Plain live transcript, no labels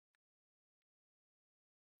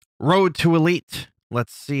Road to Elite.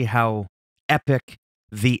 Let's see how epic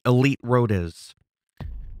the Elite Road is.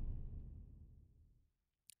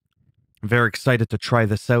 I'm very excited to try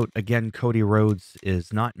this out. Again, Cody Rhodes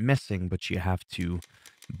is not missing, but you have to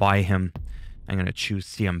buy him. I'm going to choose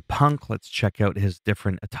CM Punk. Let's check out his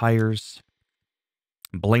different attires.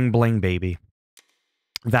 Bling, bling, baby.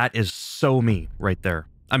 That is so me right there.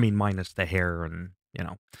 I mean, minus the hair and, you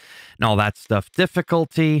know, and all that stuff.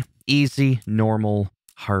 Difficulty, easy, normal,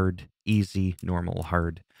 hard, easy, normal,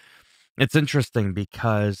 hard. It's interesting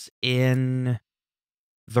because in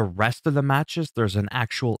the rest of the matches, there's an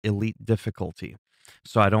actual elite difficulty.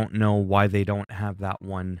 So I don't know why they don't have that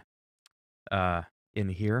one in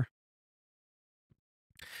here.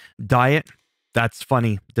 Diet, that's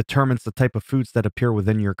funny, determines the type of foods that appear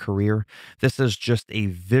within your career. This is just a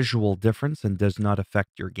visual difference and does not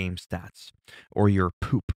affect your game stats or your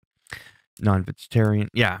poop. Non-vegetarian.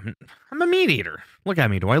 Yeah, I'm a meat eater. Look at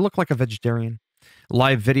me. Do I look like a vegetarian?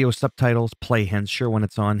 Live video subtitles, play hints. Sure, when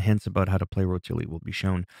it's on, hints about how to play Road to Elite will be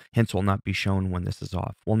shown. Hints will not be shown when this is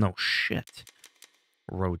off. Well, no shit.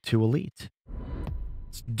 Road to Elite.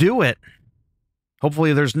 Let's do it.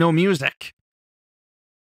 Hopefully there's no music.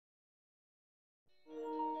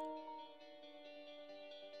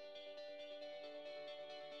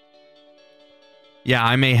 Yeah,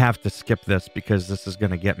 I may have to skip this because this is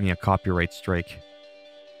going to get me a copyright strike.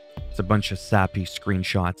 It's a bunch of sappy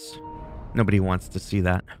screenshots. Nobody wants to see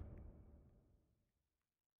that.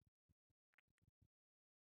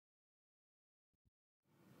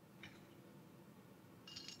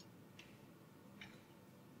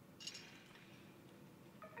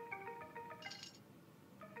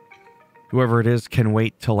 Whoever it is can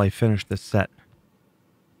wait till I finish this set.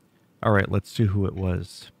 All right, let's see who it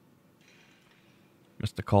was.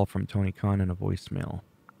 Missed a call from Tony Khan and a voicemail.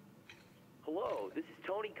 Hello, this is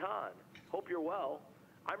Tony Khan. Hope you're well.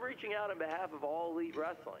 I'm reaching out on behalf of All Elite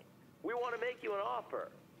Wrestling. We want to make you an offer.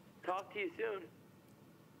 Talk to you soon.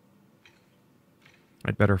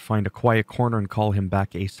 I'd better find a quiet corner and call him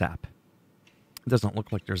back ASAP. It doesn't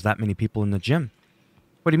look like there's that many people in the gym.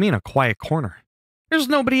 What do you mean, a quiet corner? There's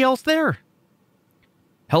nobody else there.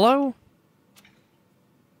 Hello?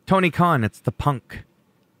 Tony Khan, it's the Punk.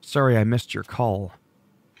 Sorry I missed your call.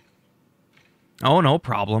 Oh, no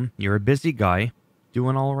problem. You're a busy guy.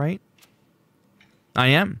 Doing all right? I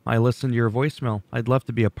am. I listened to your voicemail. I'd love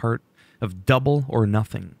to be a part of Double or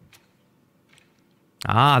Nothing.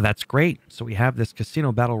 Ah, that's great. So we have this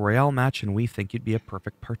Casino Battle Royale match, and we think you'd be a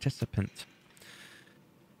perfect participant.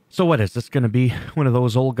 So what, is this going to be one of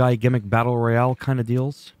those old guy gimmick Battle Royale kind of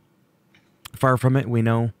deals? Far from it. We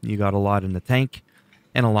know you got a lot in the tank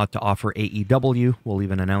and a lot to offer AEW. We'll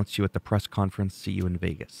even announce you at the press conference. See you in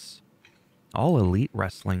Vegas. All Elite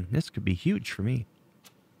Wrestling. This could be huge for me.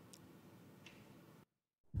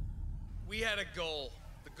 We had a goal.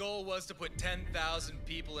 The goal was to put 10,000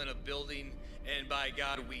 people in a building, and by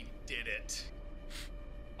God, we did it.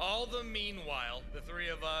 All the meanwhile, the three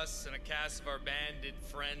of us and a cast of our bandit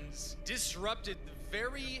friends disrupted the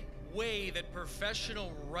very way that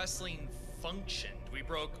professional wrestling functioned. We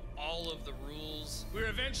broke all of the rules. We were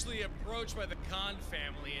eventually approached by the Khan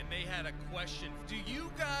family, and they had a question. Do you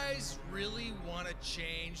guys really want to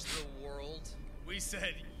change the world? We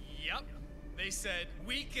said, yep. They said,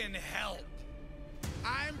 we can help.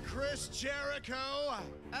 I'm Chris Jericho,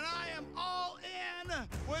 and I am all in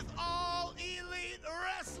with All Elite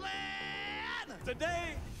Wrestling!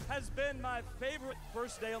 Today has been my favorite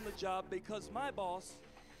first day on the job because my boss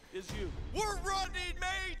is you. We're running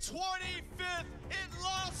May 25th in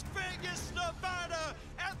Las Vegas, Nevada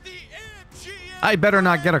at the MGM. I better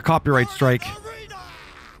not get a copyright strike. Arena.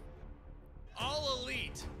 All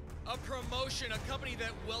Elite, a promotion, a company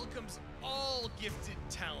that welcomes all gifted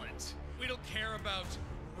talent. We don't care about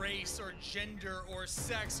race or gender or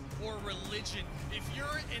sex or religion. If you're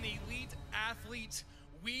an elite athlete,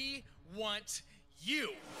 we want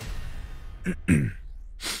you.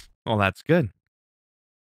 Well, that's good.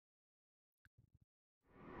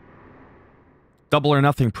 Double or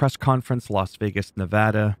Nothing press conference, Las Vegas,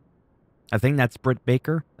 Nevada. I think that's Britt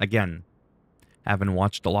Baker. Again, haven't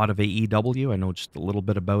watched a lot of AEW. I know just a little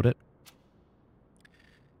bit about it.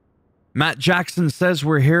 Matt Jackson says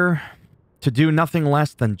we're here to do nothing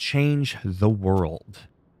less than change the world.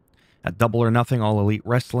 At Double or Nothing, All Elite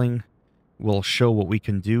Wrestling will show what we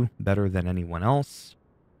can do better than anyone else.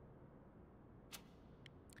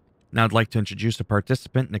 Now I'd like to introduce a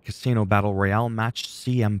participant in a Casino Battle Royale match,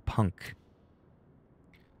 CM Punk.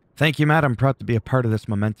 Thank you, Matt. I'm proud to be a part of this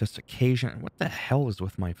momentous occasion. What the hell is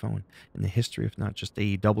with my phone? In the history of not just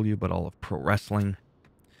AEW, but all of pro wrestling.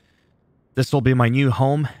 This will be my new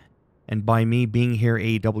home, And by me being here,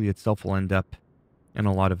 AEW itself will end up in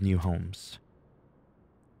a lot of new homes.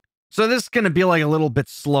 So this is going to be like a little bit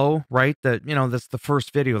slow, right? That, you know, this is the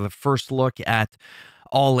first video, the first look at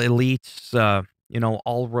All Elite's, you know,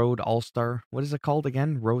 All Road All-Star. What is it called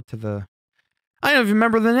again? Road to the... I don't even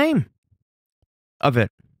remember the name of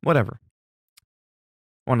it. Whatever.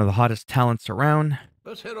 One of the hottest talents around.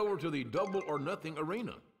 Let's head over to the Double or Nothing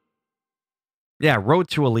Arena. Yeah, Road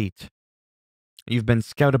to Elite. You've been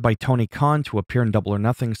scouted by Tony Khan to appear in Double or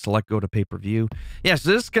Nothing. Select go to pay-per-view. Yeah, so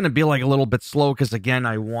this is going to be like a little bit slow because, again,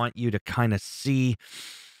 I want you to kind of see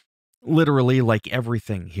literally like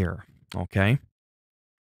everything here, okay?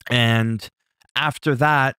 And after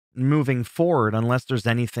that, moving forward, unless there's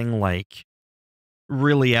anything like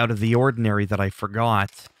really out of the ordinary that I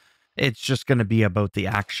forgot, it's just going to be about the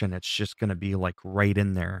action. It's just going to be like right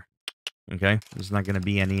in there, okay? There's not going to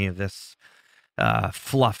be any of this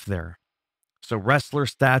fluff there. So wrestler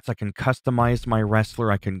stats, I can customize my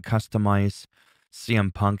wrestler. I can customize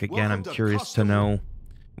CM Punk. Again, I'm curious to know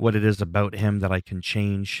what it is about him that I can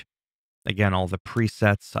change. Again, all the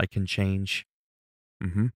presets I can change.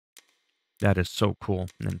 That is so cool.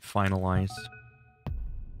 And then finalize.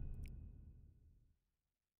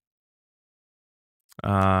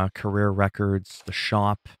 Career records, the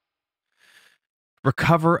shop.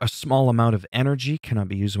 Recover a small amount of energy. Cannot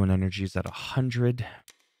be used when energy is at 100.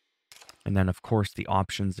 And then, of course, the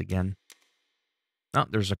options again. Oh,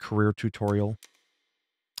 there's a career tutorial.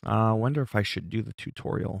 I wonder if I should do the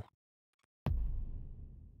tutorial.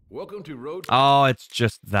 Welcome to Road. Oh, it's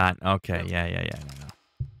just that. Okay, yeah. No.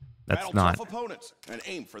 That's Battle not. tough opponents and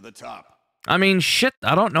aim for the top. I mean, shit,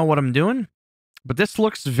 I don't know what I'm doing. But this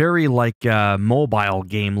looks very like a mobile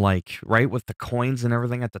game, like, right? With the coins and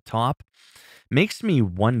everything at the top. Makes me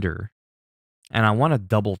wonder. And I want to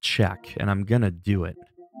double check, and I'm going to do it.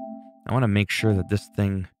 I want to make sure that this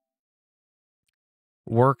thing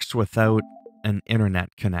works without an internet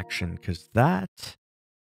connection, because that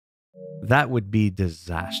would be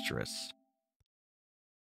disastrous.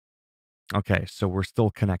 Okay, so we're still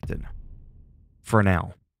connected. For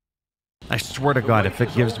now. I swear to God, if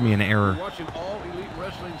it gives me an error. You're watching All Elite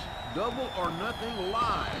Wrestling's Double or Nothing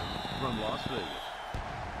live from Las Vegas.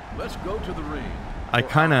 Let's go to the ring.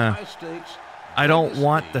 I don't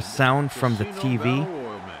want the sound from the TV.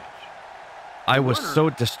 I was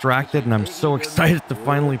so distracted and I'm so excited to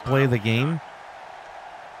finally play the game.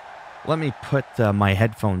 Let me put my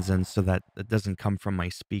headphones in so that it doesn't come from my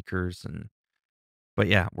speakers. But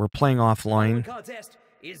yeah, we're playing offline. The contest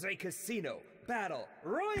is a casino battle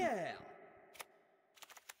royale.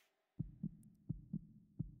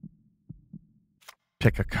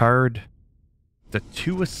 Pick a card. The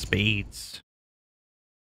 2 of spades.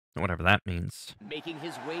 Whatever that means. Making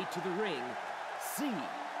his way to the ring, CM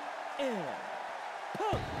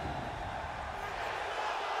Punk.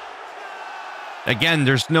 Again,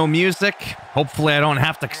 there's no music. Hopefully I don't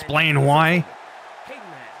have to explain why.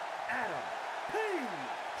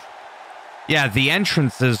 Yeah, the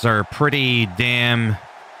entrances are pretty damn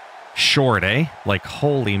short, eh? Like,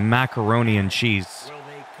 holy macaroni and cheese. Well,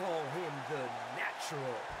 they call him the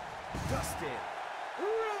natural Dustin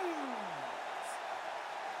Rhodes.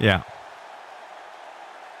 Yeah.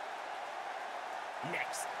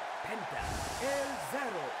 Next, Penta El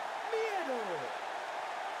Zero Miedo.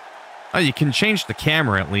 Oh, you can change the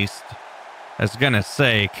camera at least. I was gonna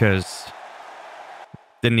say, because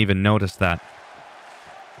didn't even notice that.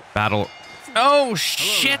 Battle. Oh,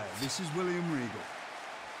 shit! Hello, this is William Regal.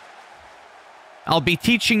 I'll be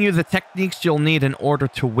teaching you the techniques you'll need in order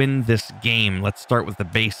to win this game. Let's start with the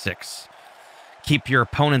basics. Keep your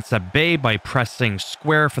opponents at bay by pressing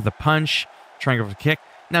square for the punch, triangle for the kick.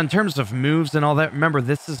 Now, in terms of moves and all that, remember,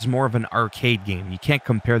 this is more of an arcade game. You can't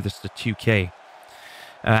compare this to 2K.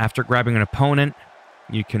 After grabbing an opponent,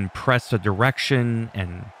 you can press a direction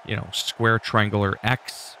and, you know, square, triangle, or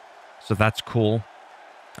X. So that's cool.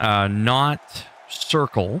 Not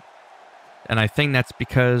circle. And I think that's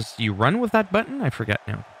because you run with that button? I forget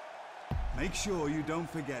now. Make sure you don't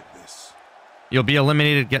forget this. You'll be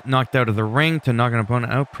eliminated, get knocked out of the ring. To knock an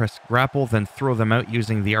opponent out, press grapple, then throw them out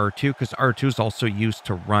using the R2, because R2 is also used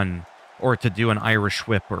to run or to do an Irish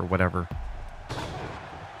whip or whatever.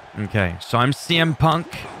 Okay, so I'm CM Punk.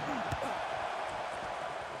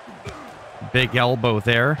 Big elbow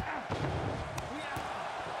there.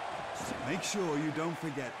 Make sure you don't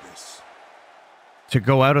forget this. To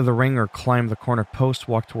go out of the ring or climb the corner post,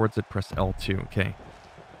 walk towards it, press L2. Okay.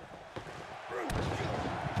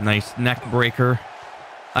 Nice neck breaker.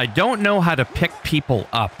 I don't know how to pick people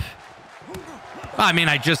up. I mean,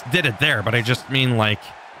 I just did it there, but I just mean like...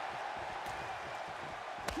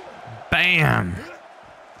 Bam!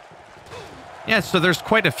 Yeah, so there's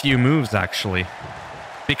quite a few moves, actually,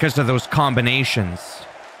 because of those combinations.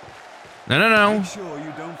 No. Make sure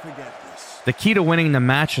you don't forget this. The key to winning the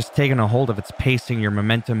match is taking a hold of its pacing. Your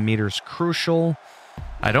momentum meter's crucial.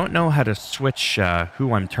 I don't know how to switch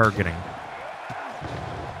who I'm targeting.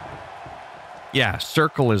 Yeah,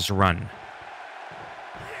 circle is run.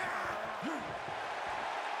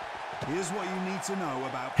 Here's what you need to know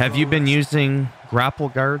about Have you been using grapple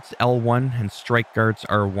guards L1 and strike guards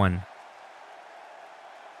R1?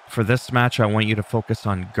 For this match, I want you to focus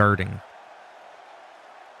on guarding.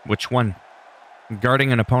 Which one?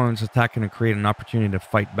 Guarding an opponent's attack and create an opportunity to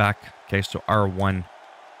fight back. Okay, so R1.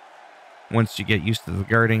 Once you get used to the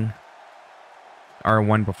guarding,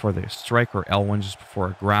 R1 before the strike, or L1 just before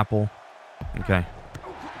a grapple. Okay.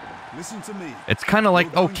 Listen to me. It's kind of like,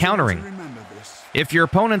 You're going to countering. remember this. If your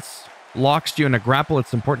opponent's locks you in a grapple,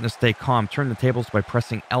 it's important to stay calm. Turn the tables by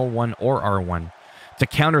pressing L1 or R1. To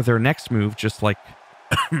counter their next move, just like,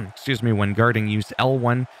 excuse me, when guarding, use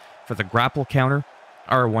L1 for the grapple counter,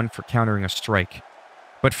 R1 for countering a strike.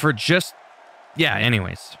 But for just, yeah,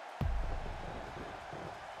 anyways.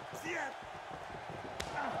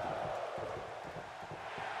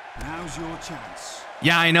 Now's your chance.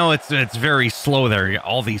 Yeah, I know it's very slow there.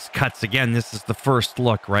 All these cuts again. This is the first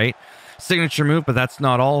look, right? Signature move, but that's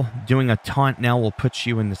not all. Doing a taunt now will put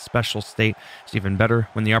you in the special state. It's even better.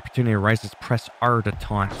 When the opportunity arises, press R to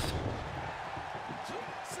taunt.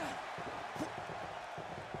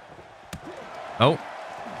 Oh.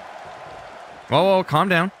 Whoa, calm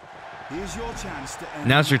down. Here's your chance to end.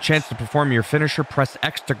 Now's your chance to perform your finisher. Press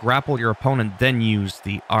X to grapple your opponent, then use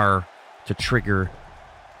the R to trigger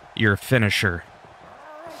your finisher.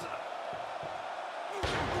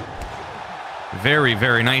 Very,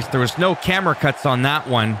 very nice. There was no camera cuts on that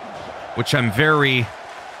one, which I'm very,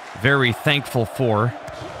 very thankful for.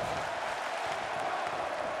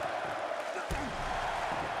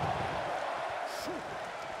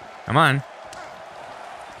 Come on.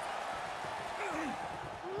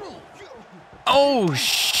 Oh,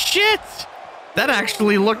 shit! That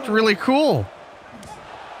actually looked really cool.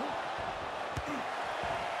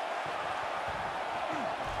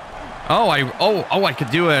 Oh, I could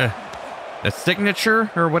do a signature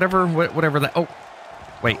or whatever that. Oh,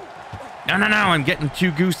 wait. No, I'm getting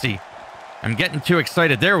too goosey. I'm getting too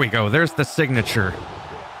excited. There we go. There's the signature.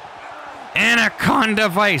 Anaconda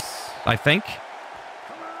Vice, I think.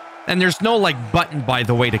 And there's no, like, button, by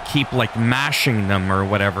the way, to keep, like, mashing them or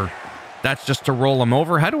whatever. That's just to roll him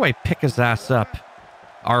over. How do I pick his ass up?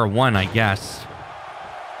 R1, I guess.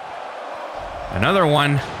 Another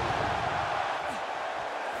one.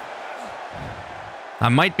 I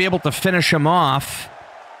might be able to finish him off.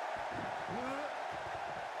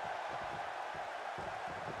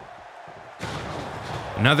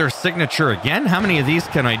 Another signature again? How many of these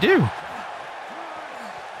can I do?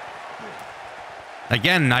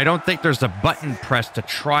 Again, I don't think there's a button press to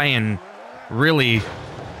try and really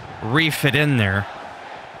reef it in there.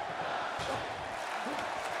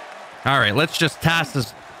 All right, let's just toss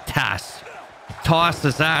his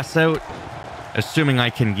ass out, assuming I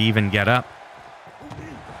can even get up.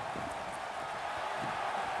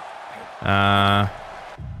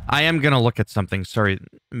 I am going to look at something. Sorry.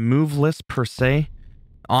 Move list per se.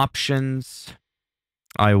 Options.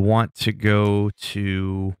 I want to go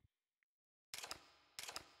to...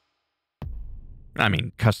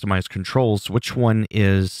 customize controls. Which one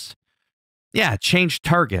is... Yeah, change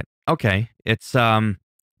target. Okay. It's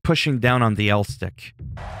pushing down on the L stick.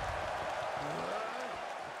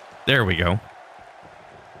 There we go.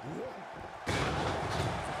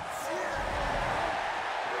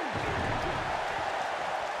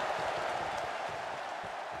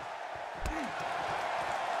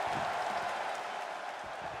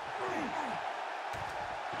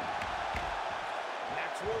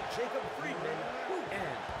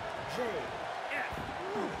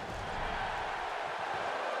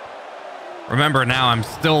 Remember now, I'm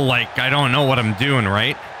still like, I don't know what I'm doing,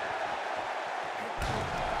 right?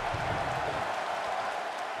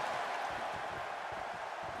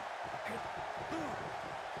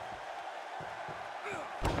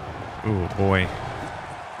 Ooh, boy.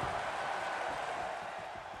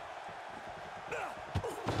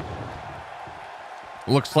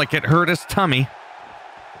 Looks like it hurt his tummy.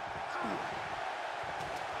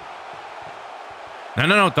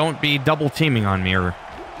 No, don't be double teaming on me or...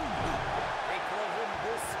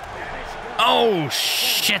 Oh,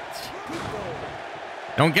 shit.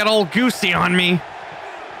 Don't get all goosey on me.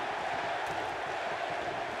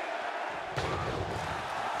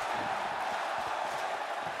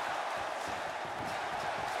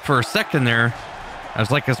 For a second there, I was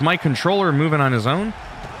like, is my controller moving on his own?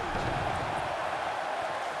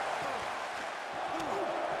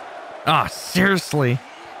 Ah, seriously.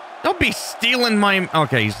 Don't be stealing my...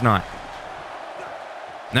 Okay, he's not.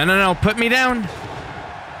 No, no, no. Put me down.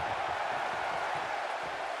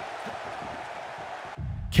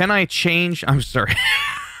 Can I change? I'm sorry.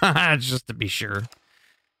 Just to be sure.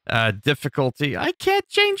 Difficulty. I can't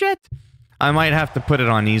change it. I might have to put it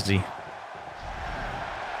on easy.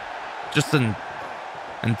 Just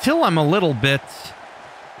until I'm a little bit...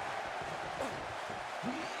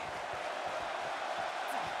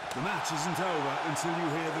 The match isn't over until you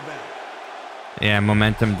hear the bell. Yeah,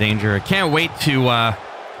 momentum danger. I can't wait to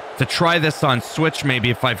try this on Switch, maybe,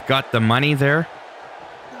 if I've got the money there.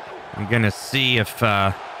 I'm gonna see if...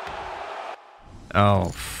 Oh.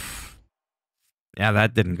 Yeah,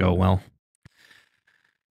 that didn't go well.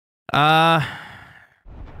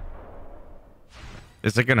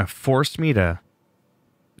 Is it gonna force me to,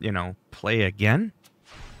 you know, play again?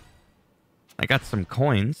 I got some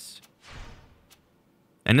coins.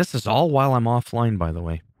 And this is all while I'm offline, by the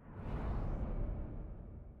way.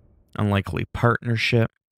 Unlikely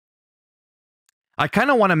partnership. I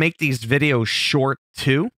kind of want to make these videos short,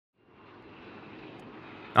 too.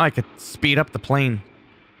 Oh, I could speed up the plane.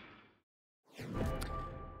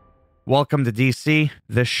 Welcome to DC.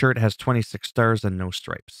 This shirt has 26 stars and no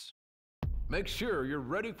stripes. Make sure you're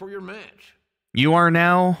ready for your match. You are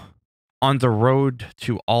now on the road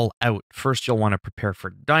to All Out. First, you'll want to prepare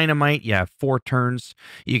for Dynamite. You have 4 turns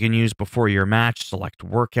you can use before your match. Select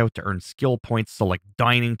Workout to earn skill points. Select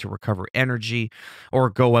Dining to recover energy.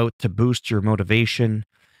 Or Go Out to boost your motivation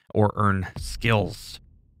or earn skills.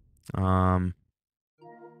 Yeah,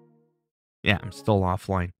 I'm still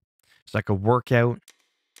offline. So I could work out.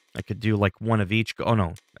 I could do like one of each. Oh,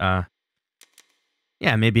 no.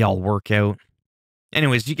 Yeah, maybe I'll work out.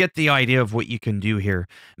 Anyways, you get the idea of what you can do here.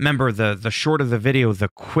 Remember, the shorter the video, the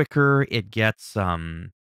quicker it gets,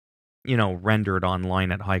 you know, rendered online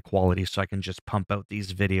at high quality, so I can just pump out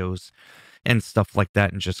these videos and stuff like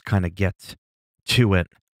that and just kind of get to it.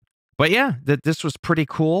 But yeah, this was pretty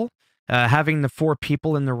cool. Having the 4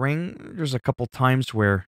 people in the ring, there's a couple times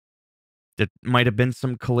where there might have been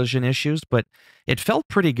some collision issues, but it felt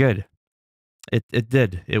pretty good. It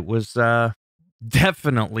did. It was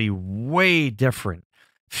definitely way different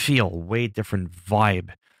feel, way different vibe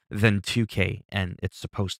than 2K, and it's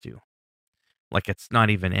supposed to. Like, it's not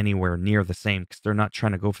even anywhere near the same, because they're not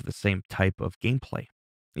trying to go for the same type of gameplay,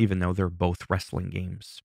 even though they're both wrestling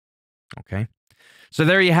games. Okay? So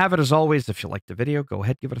there you have it. As always, if you liked the video, go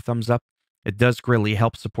ahead, give it a thumbs up. It does greatly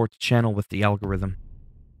help support the channel with the algorithm.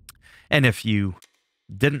 And if you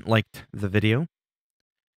didn't like the video,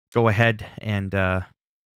 go ahead and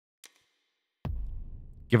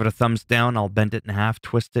give it a thumbs down. I'll bend it in half,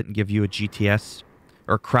 twist it, and give you a GTS.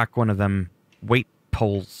 Or crack one of them weight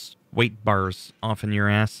bars off in your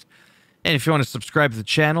ass. And if you want to subscribe to the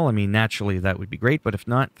channel, I mean, naturally, that would be great. But if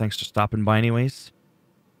not, thanks for stopping by anyways.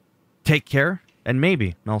 Take care, and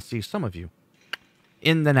maybe I'll see some of you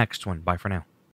in the next one. Bye for now.